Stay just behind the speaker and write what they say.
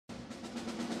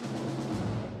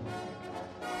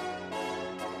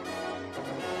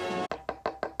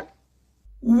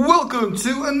Welcome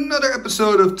to another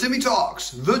episode of Timmy Talks,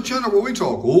 the channel where we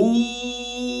talk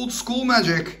old school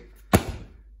Magic.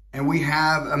 And we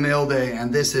have a mail day,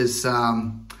 and this is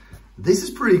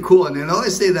pretty cool. And I know I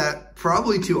say that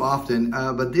probably too often,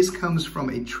 but this comes from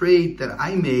a trade that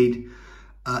I made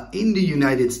in the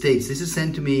United States. This is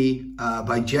sent to me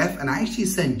by Jeff, and I actually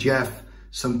sent Jeff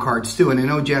some cards too. And I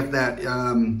know, Jeff, that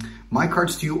my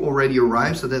cards to you already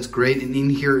arrived, so that's great. And in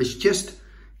here is just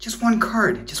one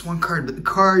card, but the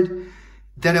card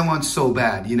that I want so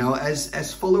bad. You know,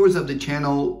 as followers of the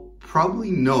channel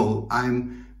probably know,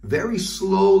 I'm very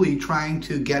slowly trying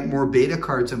to get more beta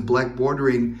cards and black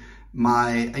bordering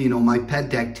my pet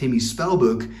deck, Timmy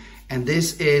Spellbook. And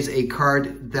this is a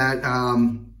card that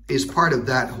is part of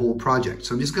that whole project.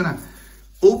 So I'm just gonna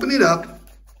open it up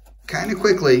kind of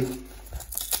quickly,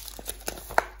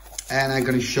 and I'm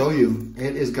gonna show you.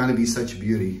 It is gonna be such a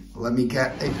beauty. Let me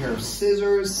get a pair of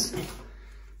scissors.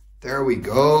 There we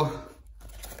go.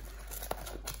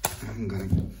 I'm gonna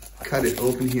cut it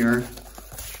open here.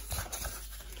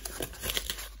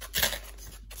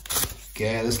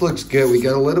 Okay, this looks good. We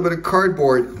got a little bit of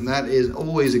cardboard, and that is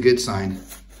always a good sign.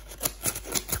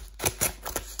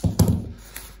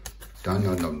 Dun,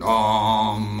 dun, dun,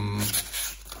 dun.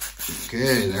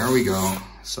 Okay, there we go.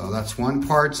 So that's one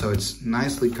part, so it's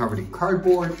nicely covered in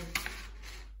cardboard.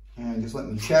 And just let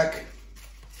me check.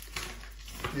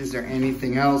 Is there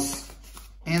anything else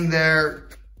in there?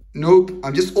 Nope,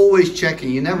 I'm just always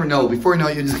checking. You never know. Before you know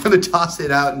it, you're just gonna toss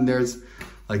it out and there's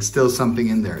like still something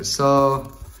in there.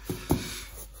 So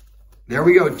there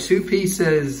we go, 2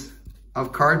 pieces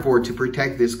of cardboard to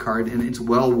protect this card, and it's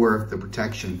well worth the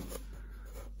protection.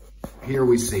 Here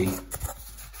we see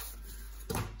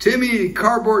Timmy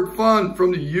Cardboard Fun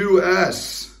from the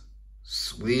US.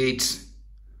 Sweet.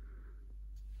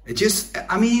 It just,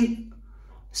 I mean,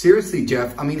 seriously,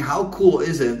 Jeff, I mean, how cool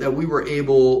is it that we were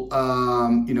able,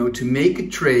 to make a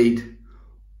trade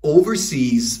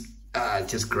overseas?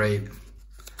 Just great.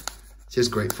 Just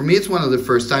great. For me, it's one of the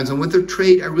first times. And with a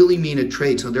trade, I really mean a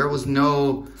trade. So there was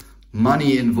no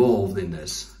money involved in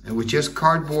this. It was just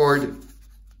cardboard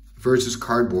versus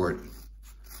cardboard.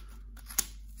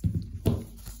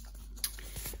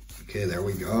 Okay, there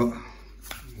we go.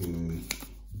 Ooh.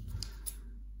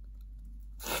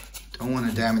 Don't want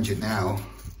to damage it now.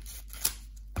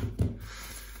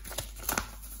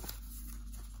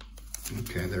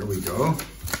 Okay, there we go.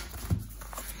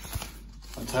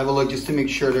 Let's have a look just to make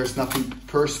sure there's nothing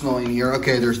personal in here.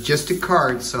 Okay, there's just a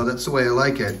card, so that's the way I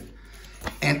like it.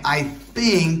 And I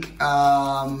think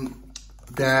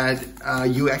that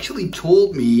you actually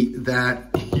told me that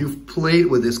you've played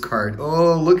with this card.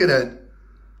 Oh, look at it.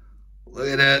 Look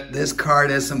at it. This card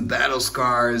has some battle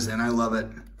scars, and I love it.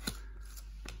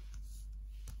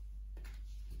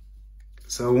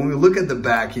 So when we look at the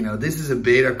back, you know, this is a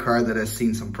beta card that has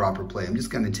seen some proper play. I'm just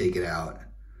going to take it out.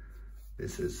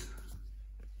 There's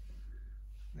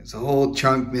a whole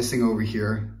chunk missing over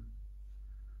here.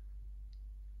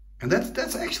 And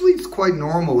that's actually, it's quite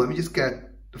normal. Let me just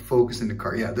get the focus in the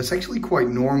card. Yeah, that's actually quite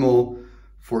normal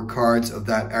for cards of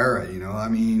that era, you know. I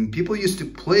mean, people used to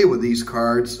play with these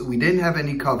cards. We didn't have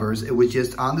any covers. It was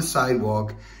just on the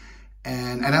sidewalk.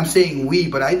 And I'm saying we,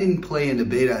 but I didn't play in the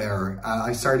beta era.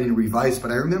 I started in Revise,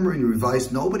 but I remember in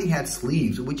Revise, nobody had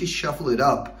sleeves. We just shuffle it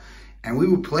up and we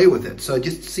would play with it. So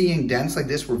just seeing dents like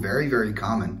this were very, very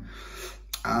common.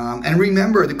 And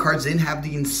remember, the cards didn't have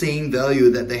the insane value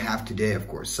that they have today, of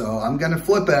course. So I'm going to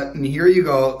flip it, and here you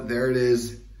go. There it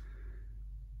is.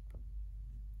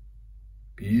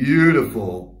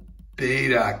 Beautiful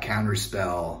beta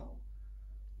counterspell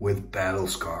with battle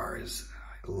scars.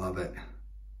 I love it.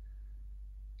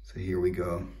 So here we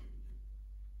go.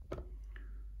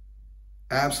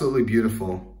 Absolutely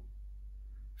beautiful.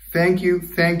 Thank you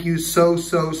so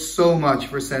much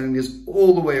for sending this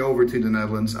all the way over to the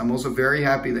Netherlands. I'm also very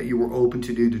happy that you were open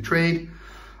to do the trade.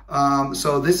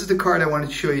 So this is the card I wanted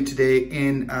to show you today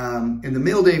in the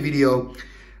mail day video.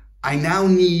 I now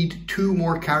need 2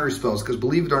 more counterspells because,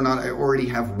 believe it or not, I already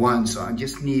have 1. So I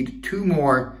just need 2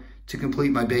 more to complete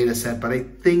my beta set. But I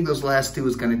think those last 2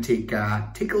 is going to take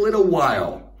a little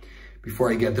while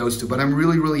before I get those 2. But I'm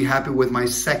really happy with my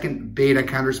second beta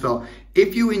counterspell.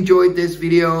 If you enjoyed this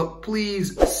video,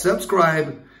 please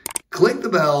subscribe, click the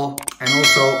bell, and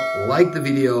also like the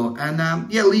video.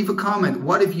 And yeah, leave a comment.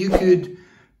 What if you could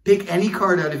pick any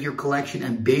card out of your collection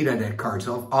and beta that card?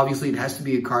 So obviously it has to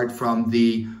be a card from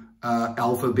the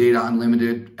Alpha Beta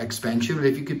Unlimited expansion. But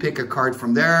if you could pick a card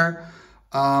from there,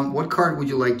 what card would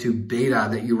you like to beta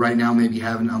that you right now maybe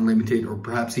have an Unlimited or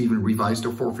perhaps even revised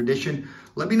or 4th edition?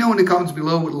 Let me know in the comments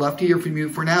below. Would love to hear from you.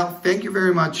 For now, thank you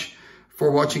very much for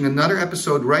watching another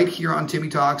episode right here on Timmy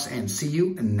Talks, and see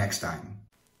you next time.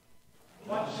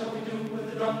 What shall we do with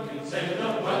the drunken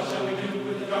sailor? What shall we do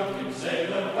with the drunken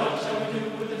sailor? What shall we do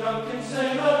with the drunken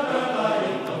sailor?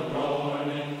 Early in the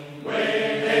morning,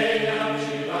 way hey and up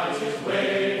she rises,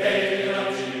 way hey and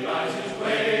up she rises,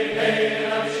 way hey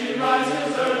and up she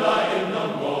rises. Early in the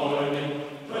morning,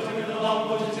 put him in the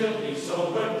longboat until he's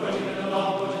sober, put him in the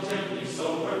longboat until he's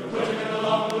sober, put him in the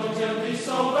longboat until he's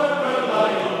sober.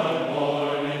 Early in the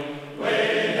morning,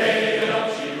 way hey and up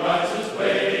she rises,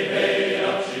 way hey and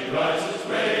up she rises,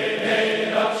 way hey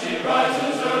and up she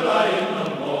rises. Early in the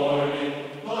morning,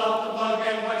 pull out the plug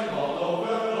and wet him all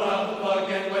over, pull out the plug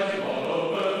and wet him all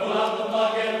over, pull out the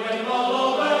plug and wet him all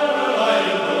over. Early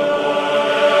in the morning,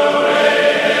 way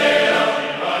hey and up she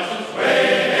rises, way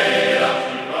hey and up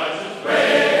she rises, way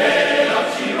hey and up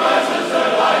she rises.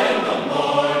 Early in the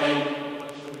morning.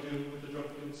 What shall we do with the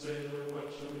drunken sailor? What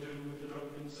shall we do with the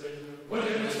drunken sailor? Put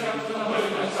him in the scout to the hood,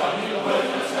 my son, he'll put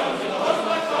him in the scout to the hood,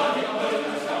 my son, he'll put him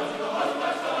in the scout to the hood,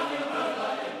 my son, he'll put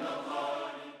him in the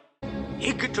morning.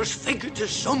 Icketus,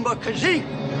 ficketus, sumba, kazee.